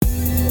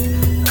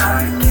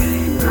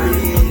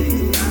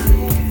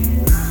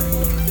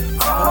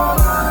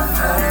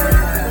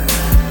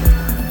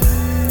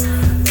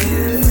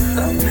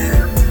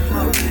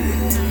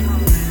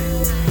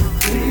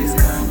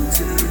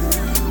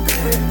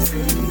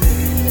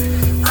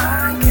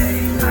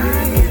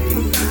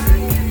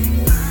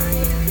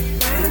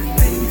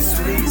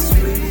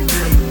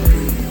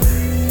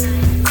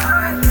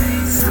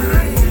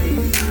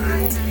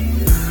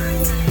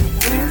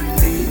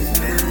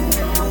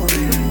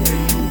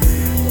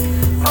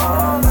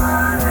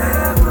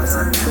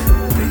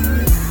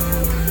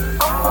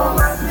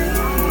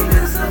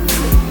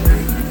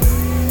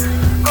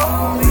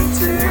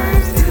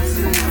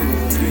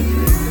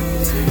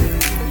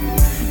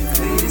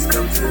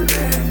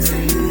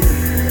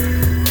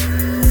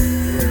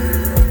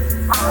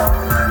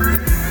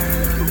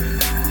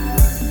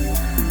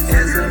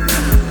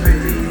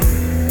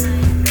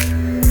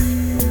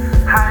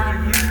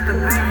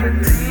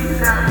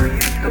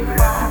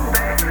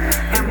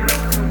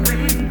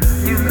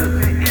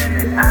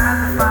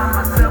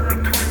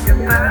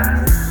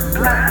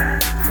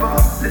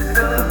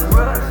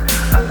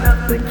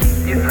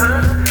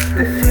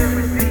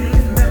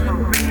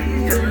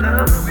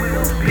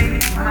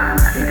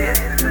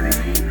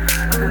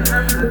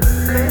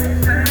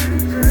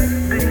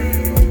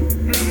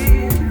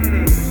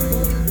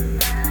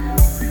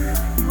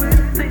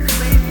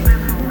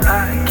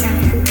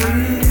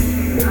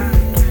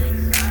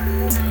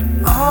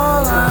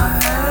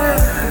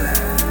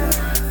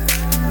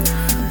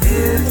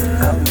is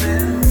a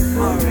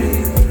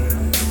memory.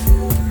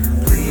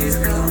 Please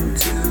come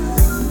to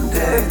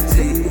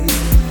Daddy.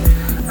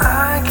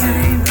 I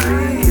can't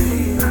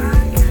breathe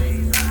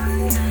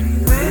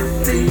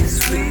with these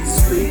sweet,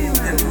 sweet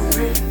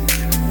memories.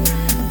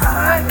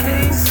 I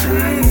can't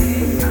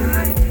sleep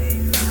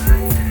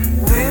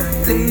with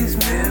these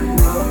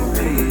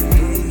memories.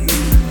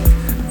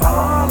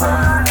 All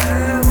I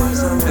had was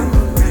a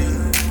memory.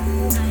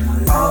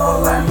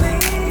 All I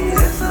need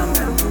is a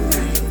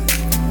memory.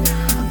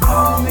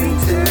 Call me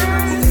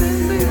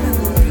Tuesday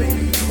memory.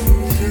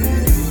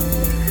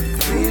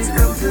 Please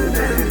come to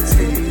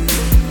Daddy.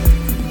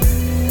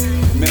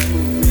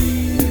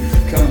 Memories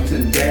come to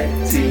that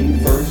team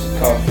first,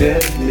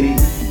 Convelly.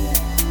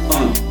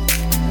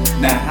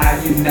 Now how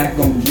you not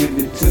gonna give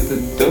it to the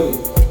thug?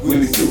 When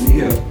we through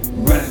here,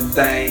 running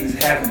things,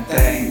 having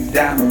things,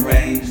 diamond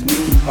rings,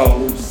 new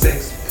hoes,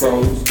 sex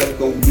pros, stuck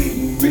on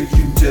getting rich.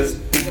 You just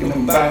thinking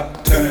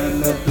about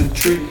turning up the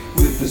tree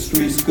with the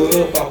street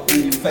scrub off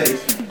in your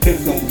face.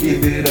 Pimps gon'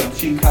 give it up.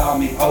 She call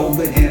me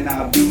over and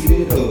I beat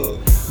it up.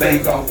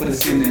 Bank off for the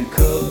sending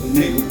cub,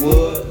 nigga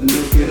what?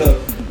 Look it up.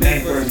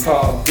 Name first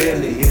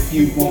Convelly. If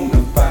you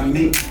wanna find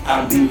me,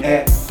 I'll be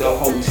at the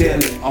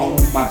hotel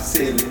on my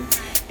celly.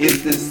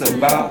 Is this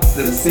about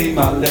the seam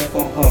I left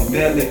on her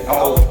belly?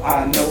 Oh,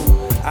 I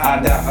know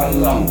I die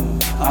alone.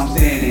 I'm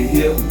standing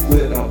here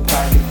with a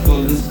pocket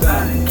full of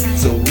stone,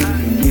 so we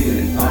can get